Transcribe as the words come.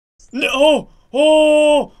No!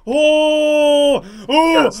 Oh! Oh!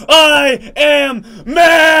 Oh! Yes. I am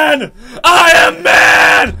man! I am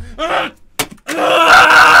man!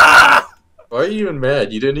 Why are you even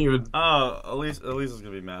mad? You didn't even. Oh, Elise is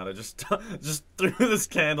gonna be mad. I just threw this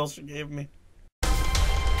candle she gave me.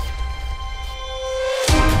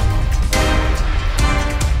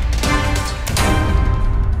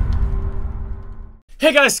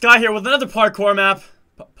 Hey guys, Sky here with another parkour map.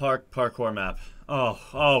 Parkour map.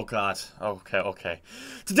 Oh god. Okay.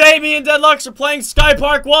 Today, me and Deadlocks are playing Sky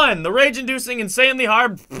Park 1, the rage-inducing, insanely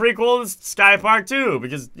hard prequel to Sky Park 2,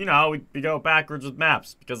 because, you know, we go backwards with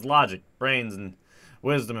maps, because logic, brains, and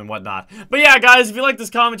wisdom and whatnot. But yeah, guys, if you like this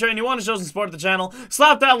commentary and you want to show some support to the channel,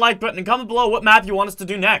 slap that like button and comment below what map you want us to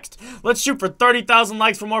do next. Let's shoot for 30,000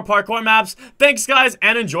 likes for more parkour maps. Thanks, guys,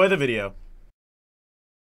 and enjoy the video.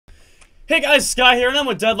 Hey guys, Sky here, and I'm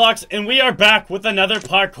with Deadlocks, and we are back with another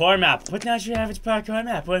parkour map. But not your average parkour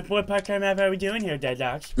map. What parkour map are we doing here,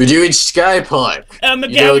 Deadlocks? We're doing Sky Park. Yeah,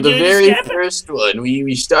 the very first one.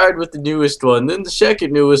 We started with the newest one, then the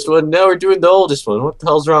second newest one. Now we're doing the oldest one. What the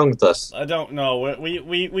hell's wrong with us? I don't know.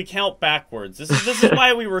 We count backwards. This is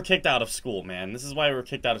why we were kicked out of school, man. This is why we were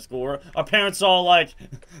kicked out of school. Our parents all like.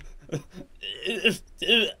 It's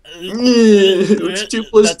 2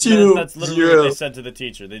 plus 2. That's literally what they said to the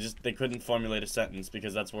teacher. They couldn't formulate a sentence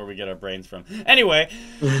because that's where we get our brains from. Anyway,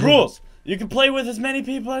 rules. You can play with as many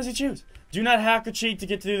people as you choose. Do not hack or cheat to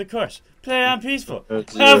get through the course. Play on peaceful.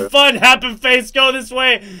 Have fun, happy face, go this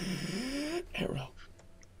way. Arrow.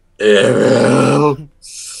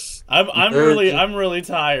 I'm really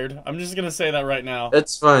tired. I'm just gonna say that right now.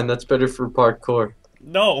 That's fine. That's better for parkour.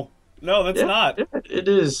 No, that's not. Yeah, it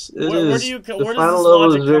is. Where does the this final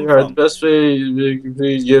level is very hard. The best way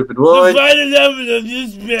is to but one. The final level of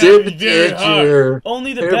this map is very hard.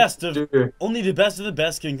 Only the best of the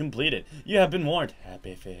best can complete it. You have been warned.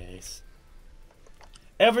 Happy face.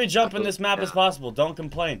 Every jump in this map is possible. Don't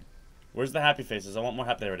complain. Where's the happy faces? I want more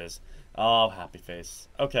happy. There it is. Oh, happy face.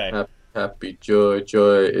 Okay. Happy joy.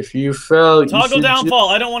 If you fell, toggle downfall.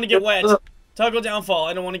 I don't want to get wet. Toggle downfall.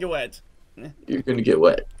 I don't want to get wet. You're gonna get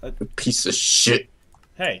wet. A piece of shit.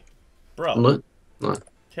 Hey, bro. What?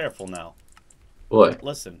 Careful now. What?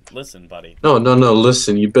 Listen, buddy. No.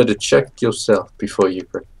 Listen. You better check yourself before you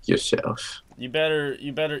wreck yourself. You better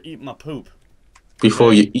eat my poop.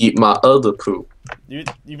 Before you eat my other poop. You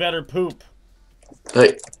better poop.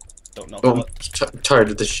 Hey. Don't know. I'm tired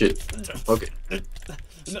of this shit. Okay.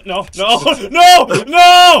 No!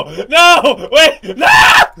 Wait! No!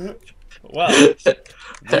 Well.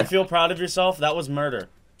 Do you feel proud of yourself? That was murder.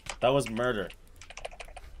 That was murder.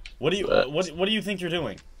 What do you think you're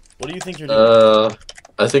doing? What do you think you're doing?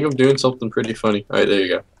 I think I'm doing something pretty funny. All right, there you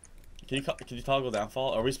go. Can you toggle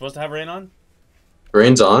downfall? Are we supposed to have rain on?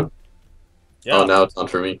 Rain's on? Yeah. Oh, now it's on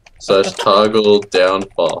for me. So that's toggle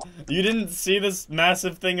downfall. You didn't see this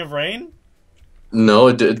massive thing of rain? No,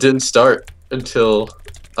 it didn't start until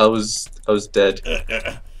I was dead.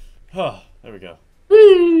 Oh, there we go.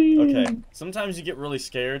 Okay, sometimes you get really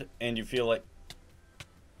scared and you feel like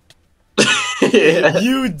yeah.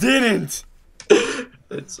 You didn't.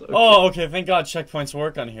 It's okay. Oh, okay. Thank God checkpoints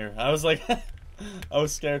work on here. I was like, I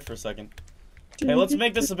was scared for a second. Hey, let's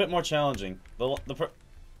make this a bit more challenging. Never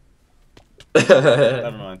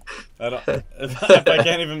mind. If I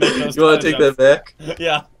can't even make those. You want to take that back?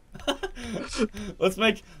 Yeah.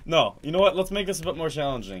 No. You know what? Let's make this a bit more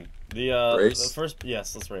challenging. Race? The first.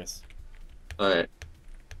 Yes, let's race. All right.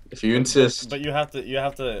 If you insist. But you have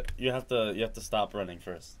to stop running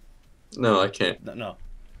first. No, I can't. No.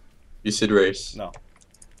 You said race. No.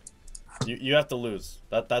 You have to lose.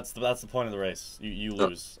 That's the point of the race. You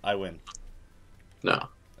lose. I win. No.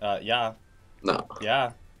 Yeah. No.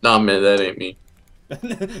 Yeah. Nah, man, that ain't me.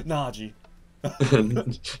 Nah, G.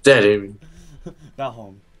 That ain't me. Not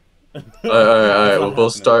home. Alright. We'll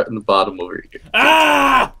both start in the bottom over here.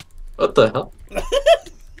 Ah! What the hell?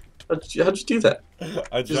 How'd you do that?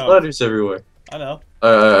 I There's letters everywhere. I know.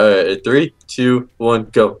 Alright. 3, 2, 1,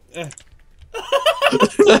 go.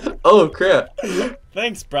 Oh crap.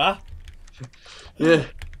 Thanks, brah. Yeah.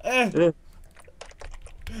 Yeah.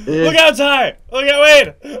 Look out, Ty! Look out,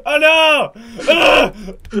 wait! Oh no!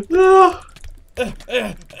 No. Get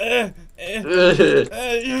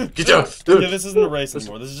down. Yeah, this isn't a race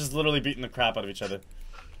anymore. This is just literally beating the crap out of each other.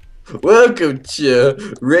 Welcome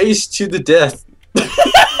to Race to the Death.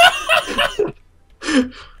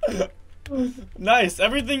 Nice.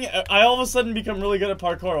 Everything. I all of a sudden become really good at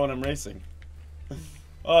parkour when I'm racing.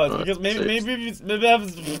 Oh, it's because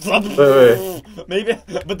maybe,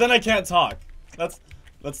 but then I can't talk. That's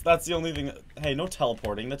the only thing. Hey, no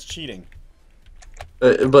teleporting. That's cheating.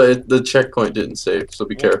 the checkpoint didn't save, so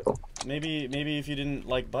be careful. Maybe if you didn't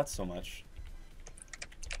like butts so much.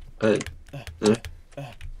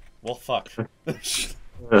 Well, fuck.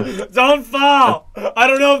 Don't fall! I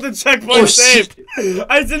don't know if the checkpoint's saved.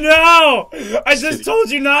 I said no! I just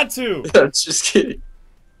told you not to! I'm just kidding.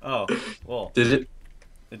 Oh, well. Did it?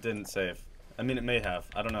 It didn't save. I mean, it may have.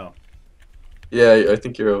 I don't know. Yeah, I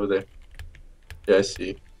think you're over there. Yeah, I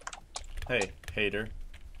see. Hey, hater.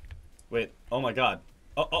 Wait, oh my god.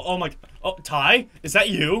 Oh my... Oh, Ty? Is that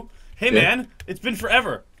you? Hey, man, it's been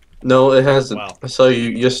forever. No, it hasn't. Wow. I saw you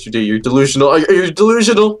yesterday. You're delusional. You're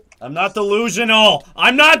delusional! I'm not delusional!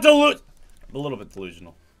 I'm not I'm a little bit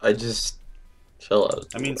delusional. I just fell out.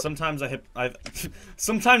 I mean, sometimes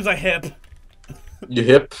sometimes I hip. You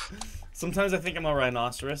hip? Sometimes I think I'm a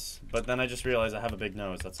rhinoceros, but then I just realize I have a big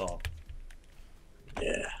nose, that's all.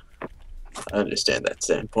 Yeah. I understand that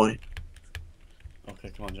standpoint.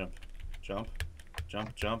 Okay, come on, jump. Jump.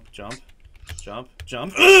 Jump, jump, jump. Jump,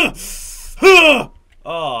 jump.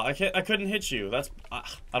 Oh, I couldn't hit you. That's... I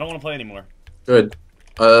don't want to play anymore. Good.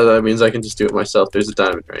 That means I can just do it myself. There's a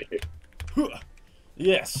diamond right here.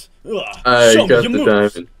 Yes. I got the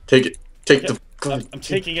diamond. Take it. Take the... I'm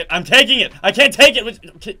taking it. I'm taking it. I can't take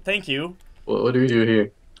it. Thank you. What do we do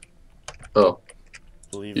here? Oh.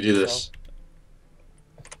 Believe you do this.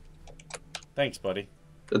 Thanks, buddy.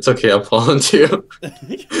 It's okay. I'm falling too.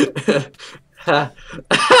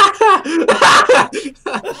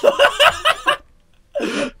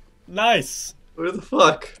 Nice. Where the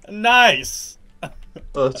fuck? Nice.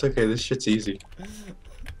 Oh, it's okay. This shit's easy.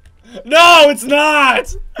 No, it's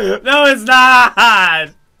not. No, it's not.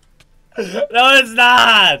 No, it's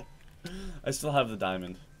not. I still have the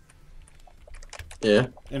diamond. Yeah.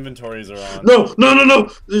 Inventories are on. No, no, no, no.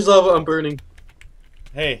 There's lava. I'm burning.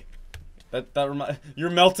 Hey, you're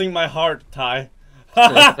melting my heart, Ty.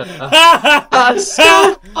 Skybox!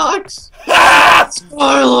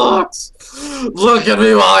 Skybox! Look at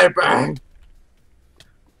me while I bang!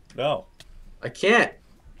 No. I can't.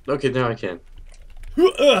 Okay, now I can.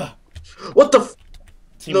 What the f-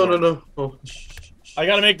 Teamwork. No, no, no. Oh. I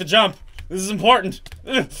gotta make the jump. This is important.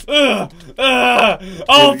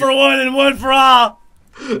 All for one and one for all.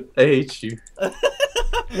 I hate you. I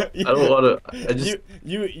don't wanna. I just.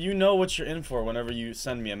 You know what you're in for whenever you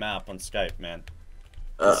send me a map on Skype, man.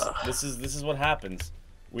 This is what happens.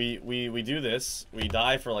 We do this. We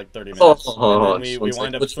die for like 30 minutes. And then we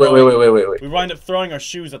wind up throwing, wait. We wind up throwing our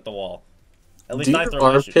shoes at the wall. At least do I throw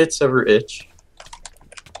your my shoes. armpits ever itch?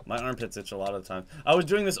 My armpits itch a lot of the time. I was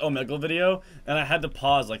doing this Omegle video and I had to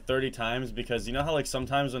pause like 30 times because you know how like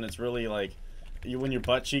sometimes when it's really like when your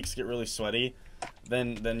butt cheeks get really sweaty,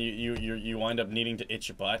 then you wind up needing to itch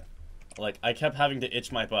your butt. Like I kept having to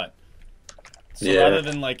itch my butt. So rather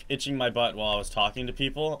than like itching my butt while I was talking to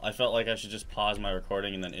people, I felt like I should just pause my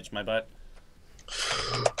recording and then itch my butt.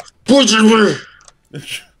 Butcher me!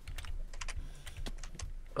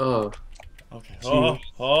 Oh. Okay. Okay.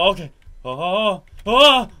 Okay.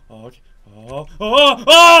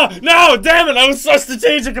 No! Damn it! I was so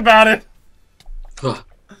strategic about it.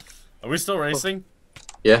 Are we still racing?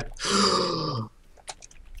 Yeah.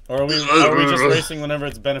 Or are we just racing whenever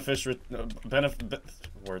it's beneficial?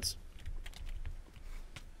 Words.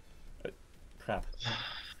 Crap.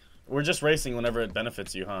 We're just racing whenever it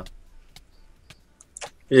benefits you, huh?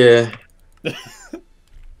 Yeah.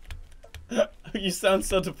 You sound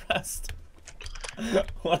so depressed.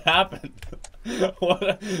 What happened?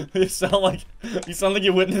 What? You sound like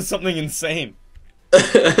you witnessed something insane.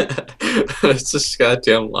 It's just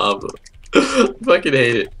goddamn lava. I fucking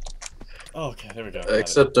hate it. Okay, there we go.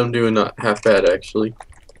 Except I'm doing not half bad actually.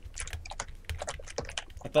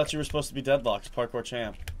 I thought you were supposed to be Deadlock's parkour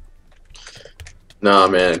champ. Nah,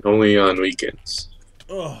 man, only on weekends.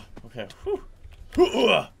 Ugh. Okay.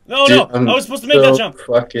 No, dude, I was supposed to make that jump.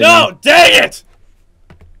 Fucking... No, dang it!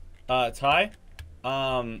 Ty?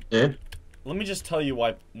 Yeah? Let me just tell you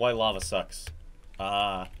why lava sucks.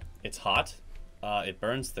 It's hot, it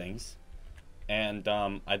burns things, and,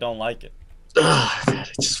 I don't like it. Ah, I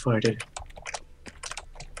just farted.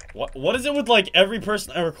 What is it with, like, every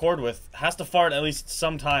person I record with has to fart at least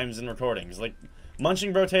sometimes in recordings? Like,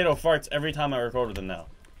 Munching Brotato farts every time I record with him now.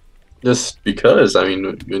 Just because, I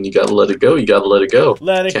mean, when you gotta let it go, you gotta let it go.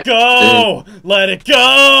 Let it go! Let it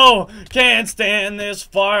go! Can't stand this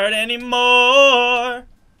fart anymore!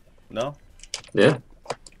 No? Yeah.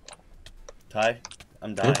 Ty,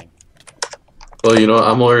 I'm dying. Yeah. Well, you know,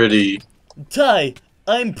 I'm already... Ty,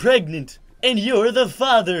 I'm pregnant, and you're the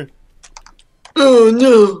father! Oh,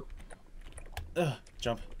 no!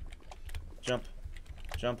 Jump. Jump.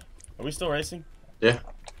 Jump. Are we still racing? Yeah.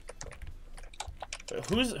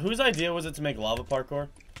 Whose idea was it to make lava parkour?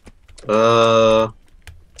 I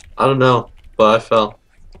don't know, but I fell.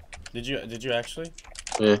 Did you actually?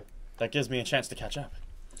 Yeah. That gives me a chance to catch up.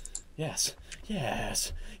 Yes.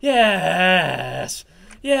 Yes. Yes.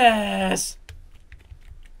 Yes.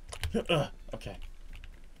 Okay.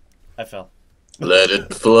 I fell. Let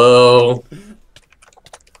it flow.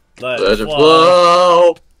 Let Let it it flow.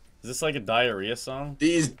 flow. Is this like a diarrhea song?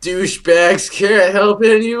 These douchebags can't help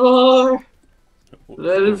anymore.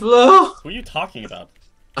 Let it flow. Who are you talking about?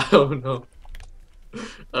 I don't know.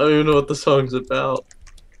 I don't even know what the song's about.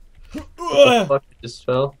 What the fuck just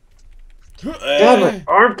fell? God, my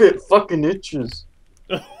armpit fucking itches.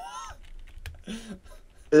 It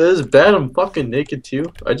is bad. I'm fucking naked too.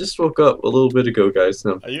 I just woke up a little bit ago, guys.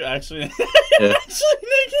 No. Are you actually? Yeah. Actually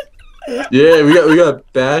naked? Yeah, we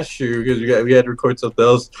got basher because we had to record something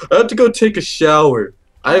else. I have to go take a shower.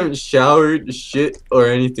 I haven't showered, shit, or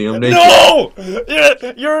anything. I'm naked. No!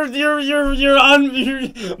 You're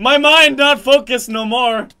on. My mind not focused no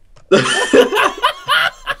more.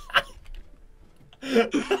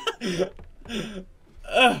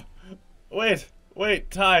 Wait,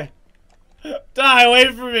 Ty,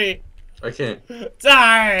 wait for me. I can't.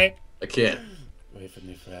 Ty. I can't. Wait for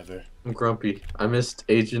me forever. I'm grumpy. I missed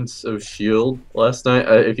Agents of S.H.I.E.L.D. last night.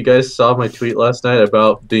 If you guys saw my tweet last night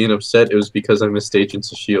about being upset, it was because I missed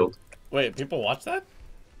Agents of S.H.I.E.L.D. Wait, people watch that?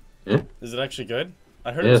 Yeah. Is it actually good?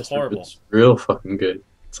 I heard it's horrible. It's real fucking good.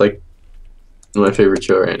 It's like my favorite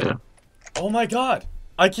show right now. Oh my god.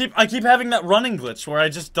 I keep having that running glitch where I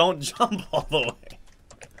just don't jump all the way.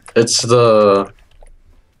 It's the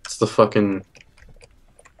fucking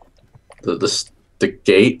the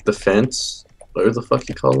gate, the fence. What the fuck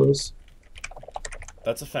you call those?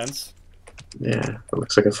 That's a fence. Yeah, it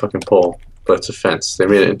looks like a fucking pole, but it's a fence. They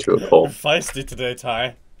made it into a You're pole. feisty today,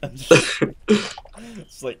 Ty.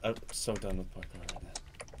 It's like I'm so done with parkour right now.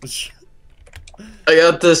 I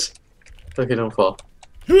got this. Okay, don't fall.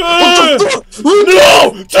 No!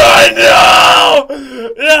 Ty, no!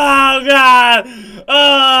 Oh god!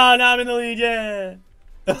 Oh, now I'm in the lead, yeah.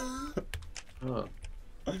 Oh.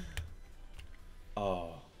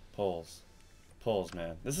 Oh, poles,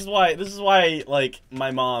 man. This is why, like,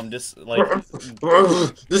 my mom just, like...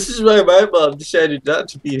 This is why my mom decided not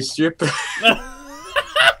to be a stripper.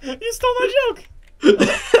 You stole my joke!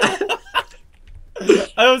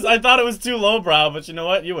 I thought it was too lowbrow, but you know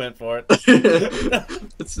what? You went for it.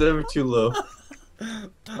 It's never too low.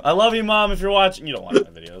 I love you, Mom, if you're watching. You don't watch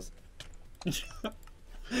my videos.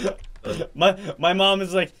 My mom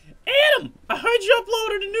is like, Adam, I heard you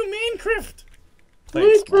uploaded a new Minecraft.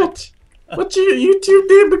 Thanks, what's your YouTube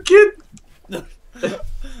name again?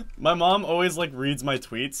 My mom always like reads my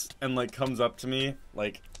tweets and like comes up to me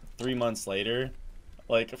like 3 months later,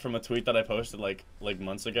 like from a tweet that I posted like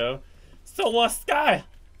months ago. So Sky.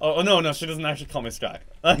 Oh no, she doesn't actually call me Sky.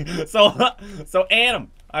 So Adam,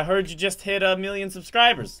 I heard you just hit 1 million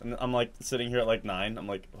subscribers, and I'm like sitting here at like 9. I'm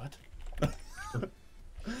like, what?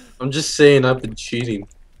 I'm just saying I've been cheating.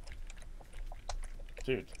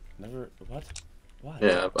 Dude, never. What? Why?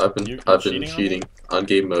 Yeah, I've been cheating cheating on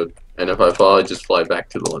game mode, and if I fall, I just fly back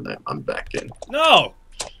to the one that I'm back in. No.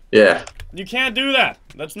 Yeah. You can't do that.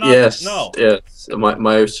 That's not. Yes. No. Yes.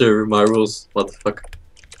 My server, my rules, motherfucker.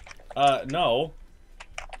 No.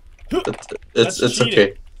 It's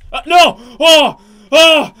okay. No!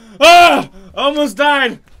 Almost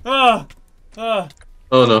died! Oh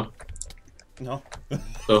no. No.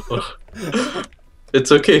 Oh.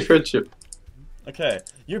 It's okay, friendship. Okay.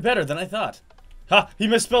 You're better than I thought. Ha! He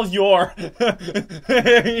misspelled your. Do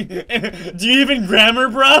you even grammar,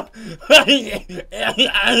 bro?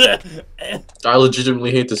 I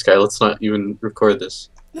legitimately hate this guy. Let's not even record this.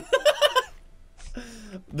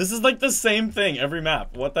 This is like the same thing every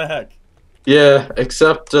map. What the heck? Yeah,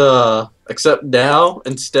 except now,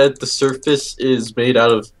 instead the surface is made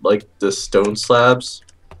out of like the stone slabs.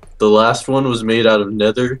 The last one was made out of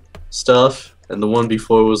nether stuff, and the one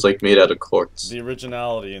before was like made out of quartz. The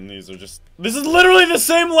originality in these are just... This is literally the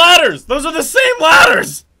same ladders! Those are the same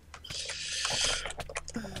ladders!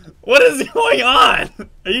 What is going on?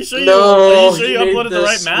 Are you sure you uploaded the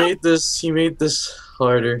right map? He made this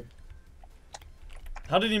harder.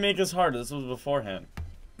 How did he make this hard? This was beforehand.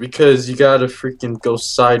 Because you gotta freaking go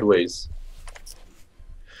sideways.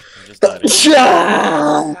 Just what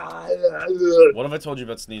have I told you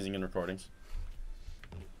about sneezing in recordings?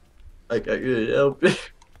 I can't help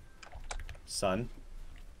it. Son.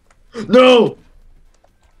 No!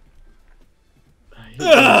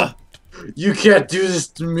 You can't do this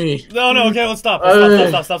to me. No, okay, let's stop.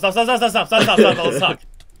 Let's stop. Let's talk.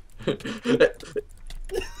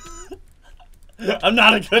 I'm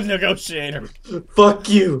not a good negotiator. Fuck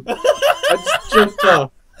you. I just jumped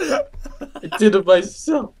off. I did it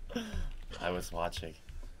myself. I was watching.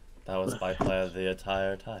 That was my plan the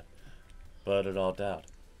entire time. Burn it all down.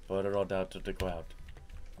 Burn it all down to the ground.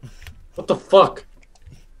 What the fuck?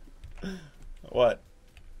 What?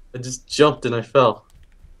 I just jumped and I fell.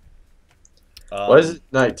 Why is it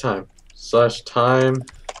nighttime? / time.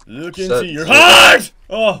 Look into your heart!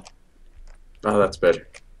 Oh! Oh, that's better.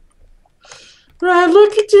 Right,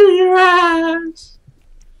 look into your eyes.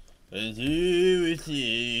 And you with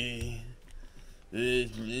me.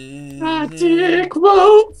 My dick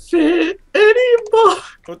won't fit anymore.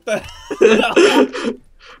 What the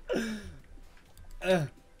hell?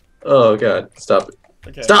 Oh god, stop it.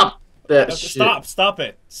 Okay. Stop that shit. Stop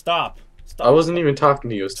it. Stop. I wasn't even talking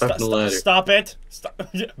to you, I was talking to the ladder. Stop it. Stop.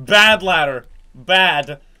 Bad ladder.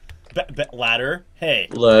 Bad. Ladder. Hey.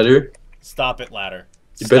 Ladder. Stop it, ladder.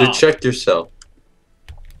 You better check yourself.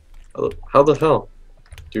 How the hell?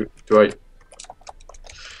 Do I...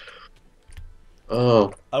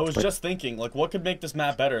 Oh. I was just thinking, like, what could make this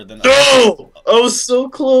map better than... No! I was so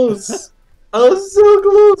close! I was so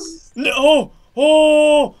close! No!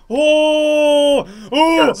 Oh!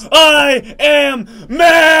 Yes. I am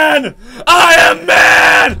man! I am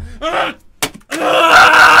man!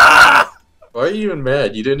 Why are you even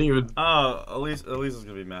mad? You didn't even... Oh, Elise is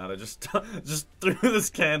gonna be mad. I just threw this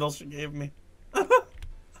candle she gave me.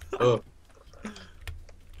 Oh.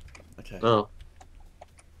 Okay. No.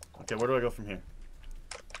 Okay, where do I go from here?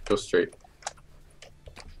 Go straight.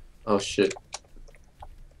 Oh shit.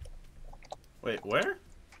 Wait, where?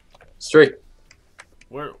 Straight.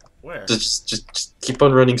 Where? Just keep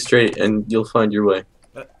on running straight and you'll find your way.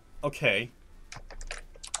 Okay.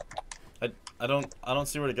 I don't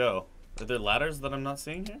see where to go. Are there ladders that I'm not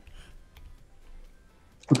seeing here?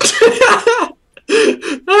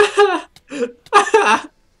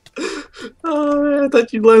 Oh man, I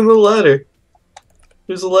thought you'd land the ladder.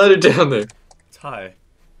 There's a ladder down there. Ty.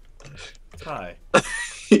 Ty.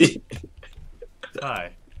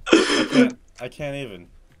 I can't even.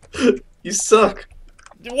 You suck.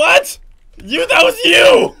 What? That was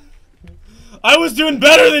you! I was doing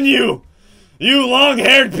better than you! You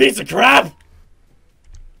long-haired piece of crap!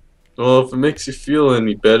 Well, if it makes you feel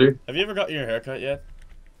any better. Have you ever gotten your haircut yet?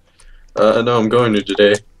 No, I'm going to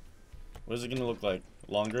today. What is it gonna look like?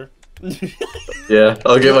 Longer? Yeah,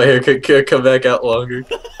 I'll get my haircut come back out longer.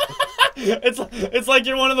 It's like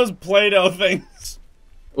you're one of those Play-Doh things.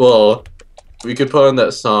 Well, we could put on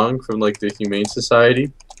that song from like the Humane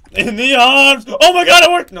Society. In the arms. Oh my god,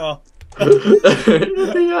 it worked. No. In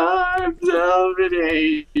the arms of an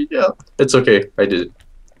angel. It's okay. I did it.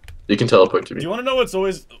 You can teleport to me. Do you want to know what's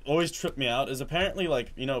always tripped me out? Is apparently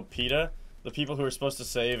like, you know, PETA, the people who are supposed to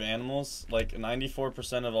save animals, like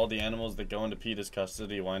 94% of all the animals that go into PETA's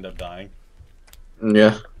custody wind up dying.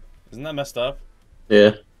 Yeah. Isn't that messed up?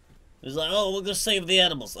 Yeah. He's like, oh, we're gonna save the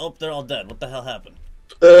animals. Oh, they're all dead. What the hell happened?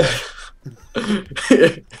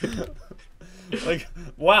 Like,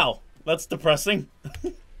 wow, that's depressing.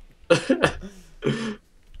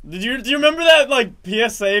 Do you remember that like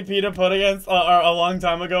PSA PETA put against a long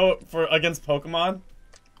time ago against Pokemon?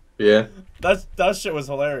 Yeah. That shit was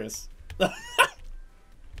hilarious. What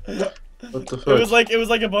the fuck? It was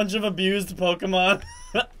like a bunch of abused Pokemon.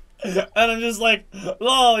 And I'm just like,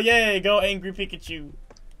 lol, yay, go angry Pikachu.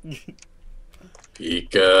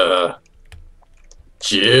 Pika.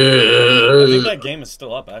 I think that game is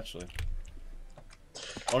still up, actually.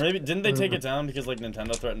 Or maybe, didn't they take it down because, like,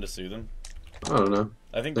 Nintendo threatened to sue them? I don't know.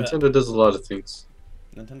 I think Nintendo does a lot of things.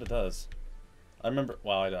 Nintendo does. I remember,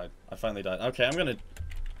 wow, I died. I finally died. Okay, I'm gonna...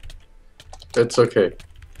 It's okay.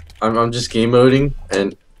 I'm just game moding,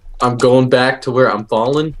 and I'm going back to where I'm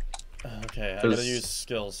falling. Okay, I gotta use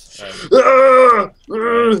skills.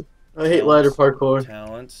 Right. I hate ladder parkour.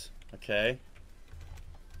 Talent. Okay.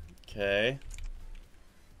 Okay.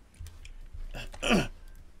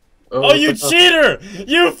 Oh, you cheater!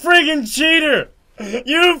 You friggin' cheater!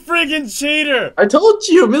 You friggin' cheater! I told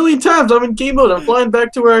you a million times I'm in game mode. I'm flying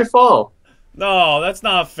back to where I fall. No, that's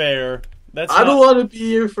not fair. I don't want to be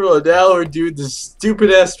here for an hour doing this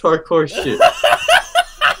stupid ass parkour shit.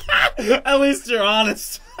 At least you're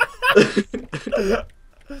honest.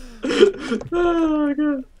 Oh my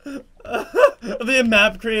god. The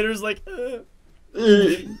map creators like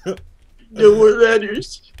no more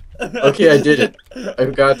ladders. Okay, I did it. I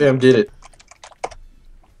goddamn did it.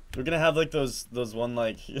 We're gonna have like those one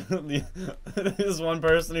like this one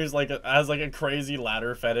person who's like has like a crazy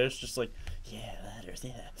ladder fetish, just like yeah, ladders,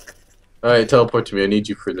 yeah. Alright, teleport to me. I need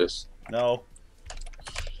you for this. No.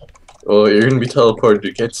 Well, you're gonna be teleported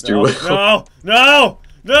against your will. No! No!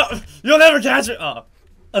 No, you'll never catch it. Oh.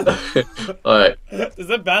 Alright. Is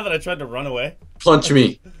it bad that I tried to run away? Punch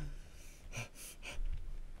me.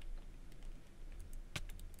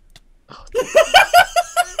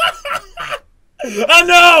 Oh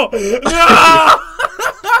no! No!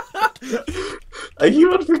 I keep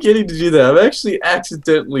on forgetting to do that. I'm actually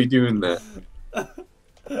accidentally doing that.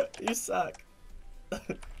 You suck.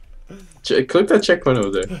 Click that checkpoint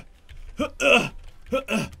over there.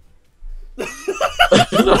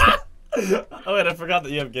 Oh wait, I forgot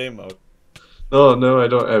that you have game mode. Oh no, I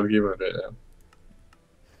don't have game mode right now.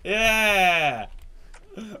 Yeah!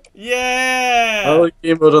 Yeah! I like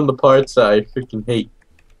game mode on the parts that I freaking hate.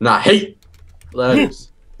 Not hate!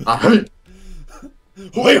 Ladders. I hate!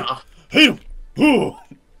 Wait! Hate him!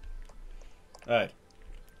 Alright.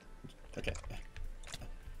 Okay.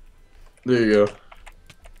 There you go.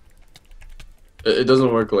 It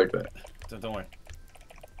doesn't work like that. Don't worry.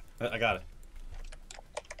 I got it.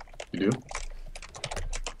 You do?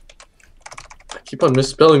 I keep on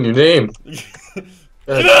misspelling your name.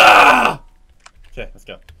 Okay, let's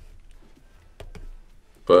go.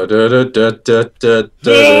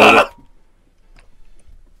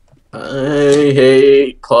 I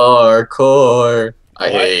hate parkour. I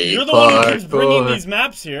hate You're the one who keeps bringing parkour. these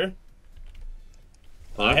maps here.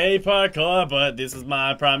 Huh? I hate parkour, but this is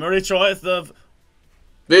my primary choice of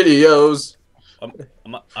Videos.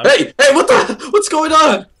 Hey, what's going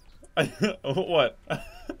on? What?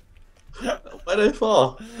 Why'd I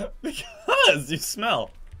fall? Because you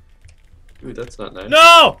smell. Dude, that's not nice.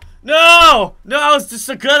 No! No! No, it's just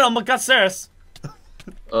so good. Oh my god, serious.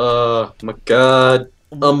 My god.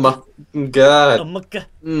 Oh my god. Oh my god.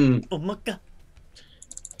 Mm. Oh my god.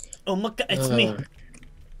 Oh my god, it's me.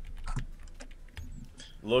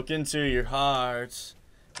 Look into your heart,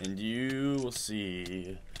 and you will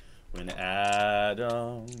see when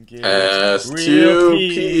Adam gets real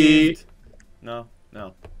peeved. No.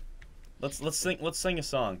 Let's sing a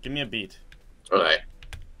song. Give me a beat. Alright.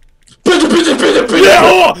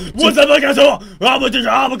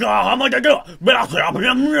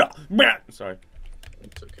 Sorry.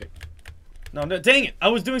 It's okay. No, dang it! I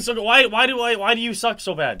was doing so good. Why do you suck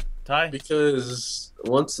so bad, Ty? Because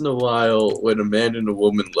once in a while, when a man and a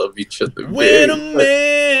woman love each other, When a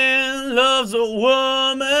man loves a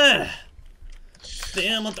woman,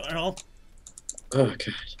 damn it! Oh god.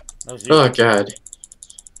 That was you. Oh god.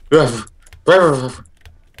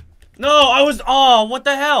 No, I was. Oh, what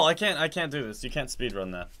the hell? I can't do this. You can't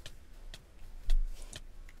speedrun that.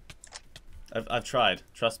 I've tried.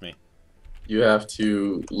 Trust me. You have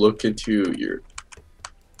to look into your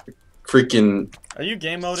freaking. Are you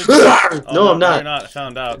game moded? No, I'm not. You're not. I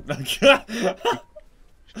found out. What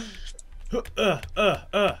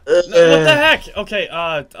the heck? Okay.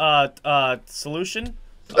 Solution.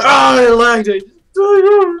 I lagged it.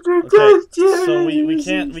 Okay, so we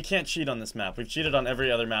can't cheat on this map. We've cheated on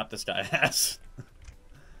every other map this guy has.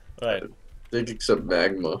 Right. I think except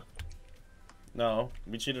magma. No,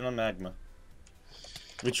 we cheated on magma.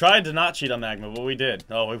 We tried to not cheat on magma, but we did.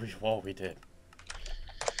 Oh, we did.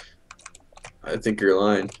 I think you're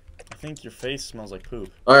lying. I think your face smells like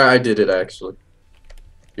poop. Alright, I did it actually.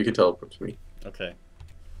 You can teleport to me. Okay.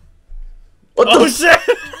 What Oh the shit!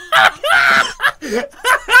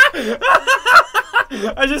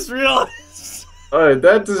 I just realized. Alright,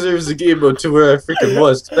 that deserves a game mode to where I freaking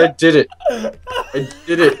was. I did it. I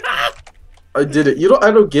did it. I did it. You know,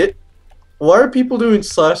 I don't get. Why are people doing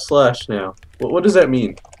 // now? What does that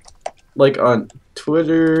mean? Like on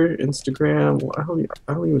Twitter, Instagram? I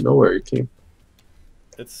don't even know where it came.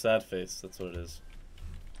 It's sad face. That's what it is.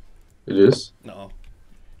 It is? No.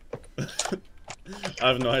 I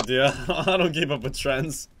have no idea. I don't keep up with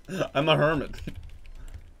trends. I'm a hermit.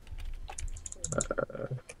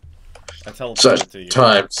 I teleported to you.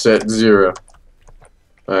 Time set 0.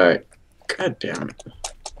 Alright. God damn it.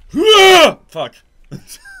 Fuck.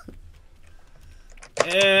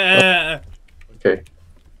 Okay.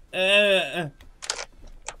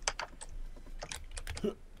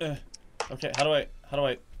 Okay, how do I,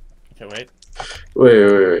 okay, wait.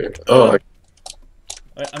 Wait. Oh,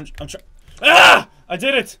 Wait, I'm trying. Ah! I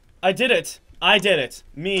did it! I did it!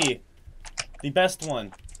 Me. The best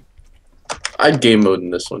one. I'd game mode in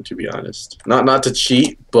this one, to be honest. Not to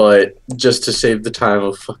cheat, but just to save the time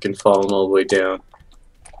of fucking falling all the way down.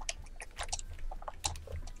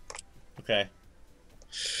 Okay.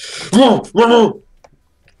 Whoa!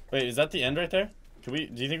 Wait, is that the end right there? Do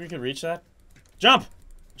you think we could reach that? Jump!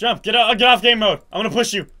 Jump! Get off game mode! I'm gonna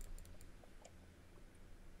push you!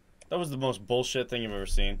 That was the most bullshit thing you've ever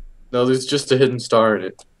seen. No, there's just a hidden star in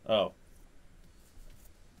it. Oh.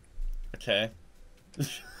 Okay.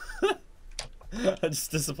 I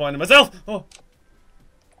just disappointed myself. Oh.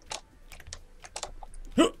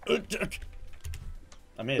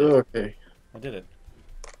 I made it. Okay. I did it.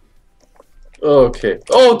 Okay.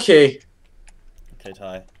 Okay. Okay,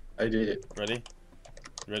 Ty. I did it. Ready?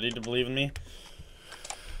 Ready to believe in me?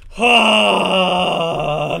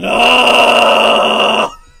 Oh,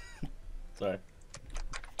 no! Sorry.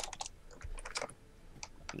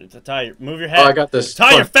 Ty, move your head. Oh, I got this.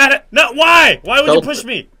 Ty, you're fat. No, why? Why would you push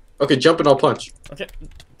me? Okay, jump and I'll punch. Okay,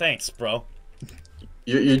 thanks, bro.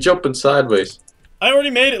 You're jumping sideways. I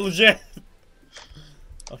already made it legit.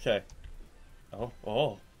 Okay. Oh,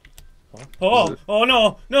 oh. Oh, oh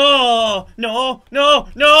no, no, no, no,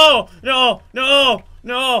 no, no, no,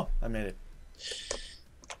 no. I made it.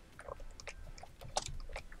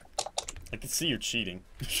 I can see you're cheating.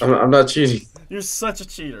 I'm not cheating. You're such a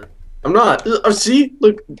cheater. I'm not. See?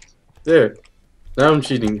 Look. There. Now I'm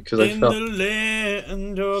cheating because I fell. In the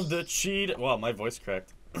land of the cheat. Wow, my voice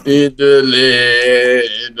cracked. In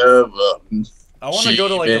the land of I want to go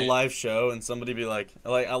to like a live show and somebody be like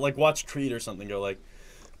I like watch Creed or something. Go like.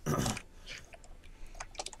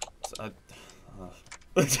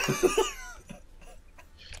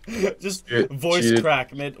 Just voice cheated.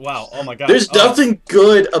 crack mid. Wow. Oh my god. There's nothing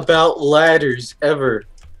good about ladders ever.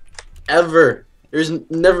 Ever. There's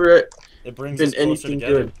never it brings been us closer anything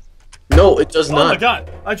together. good. No, it does not. Oh my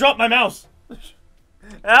god. I dropped my mouse.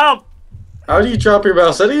 Help. How do you drop your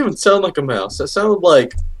mouse? That didn't even sound like a mouse. That sounded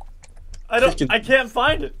like... I can't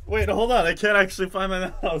find it. Wait, hold on. I can't actually find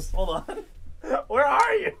my mouse. Hold on. Where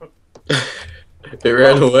are you? It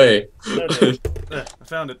ran away. There it is. There, I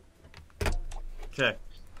found it. Okay.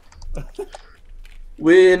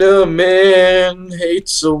 When a man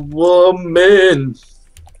hates a woman.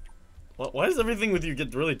 Why does everything with you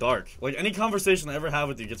get really dark? Like, any conversation I ever have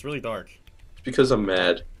with you gets really dark. It's because I'm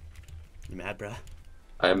mad. You mad, bruh?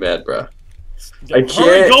 I'm mad, bruh. I can't.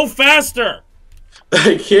 Hurry, go faster!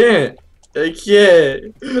 I can't. I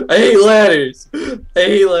can't. I hate ladders. I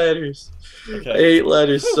hate ladders. Okay. I hate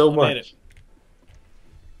ladders so much. Made it.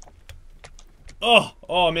 Oh,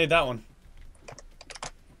 I made that one.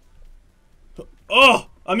 Oh,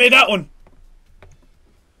 I made that one.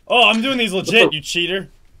 Oh, I'm doing these legit, you cheater.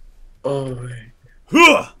 Oh.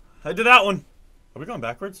 I did that one. Are we going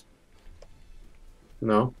backwards?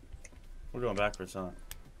 No. We're going backwards, huh?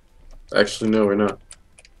 Actually, no, we're not.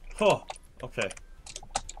 Oh, okay.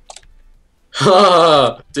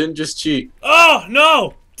 Ha! Didn't just cheat. Oh,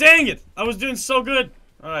 no! Dang it! I was doing so good.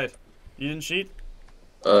 Alright. You didn't cheat?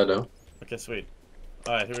 No. Okay, sweet.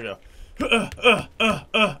 Alright, here we go.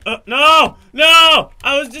 No! No!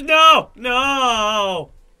 I was just, no!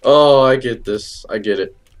 No! Oh, I get this. I get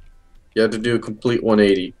it. You have to do a complete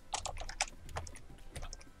 180.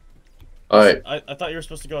 Alright. I thought you were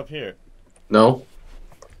supposed to go up here. No.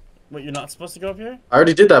 Wait, you're not supposed to go up here? I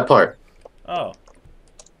already did that part. Oh.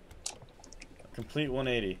 Complete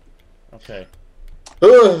 180. Okay.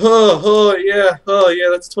 Oh, yeah,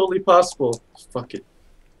 that's totally possible. Fuck it.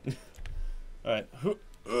 Alright.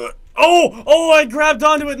 Oh, I grabbed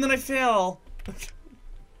onto it and then I fell.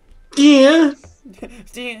 Yeah.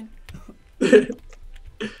 Stan.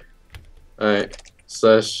 Alright.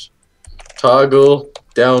 / toggle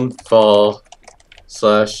downfall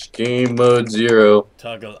 / game mode 0.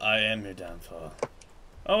 Toggle, I am your downfall.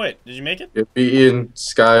 Oh wait, did you make it? You're beating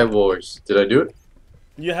Sky Wars. Did I do it?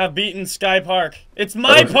 You have beaten Sky Park. It's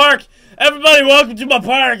my park! Everybody, welcome to my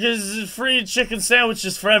park! There's free chicken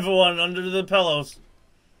sandwiches for everyone under the pillows.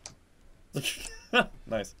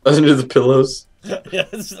 Nice. Under the pillows? Yeah,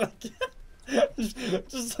 it's like...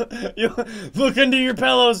 just you look into your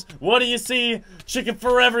pillows. What do you see? Chicken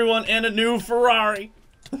for everyone and a new Ferrari.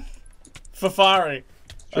 Ferrari.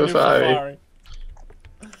 Ferrari.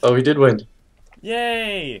 Oh, we did win.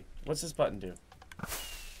 Yay! What's this button do?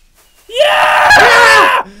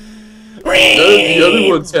 Yeah! The other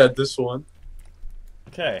ones had this one.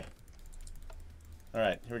 Okay.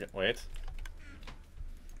 Alright, here we go. Wait.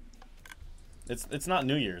 It's not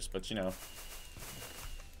New Year's, but you know.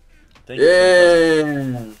 Thank you.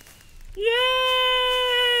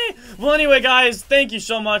 Yay! Well, anyway, guys, thank you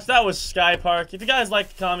so much. That was Sky Park. If you guys like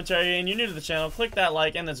the commentary and you're new to the channel, click that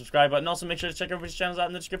like and the subscribe button. Also, make sure to check everybody's channels out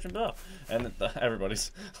in the description below. And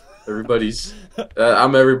everybody's. Everybody's.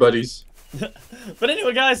 I'm everybody's. But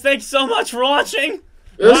anyway, guys, thank you so much for watching.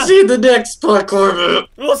 We'll see you in the next parkour map.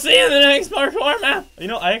 We'll see you in the next parkour map. You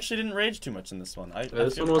know, I actually didn't rage too much in this one.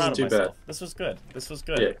 This feel one wasn't too bad. This was good. This was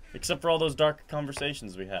good. Yeah. Except for all those dark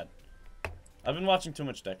conversations we had. I've been watching too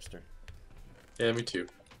much Dexter. Yeah, me too.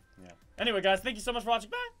 Yeah. Anyway, guys, thank you so much for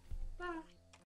watching. Bye.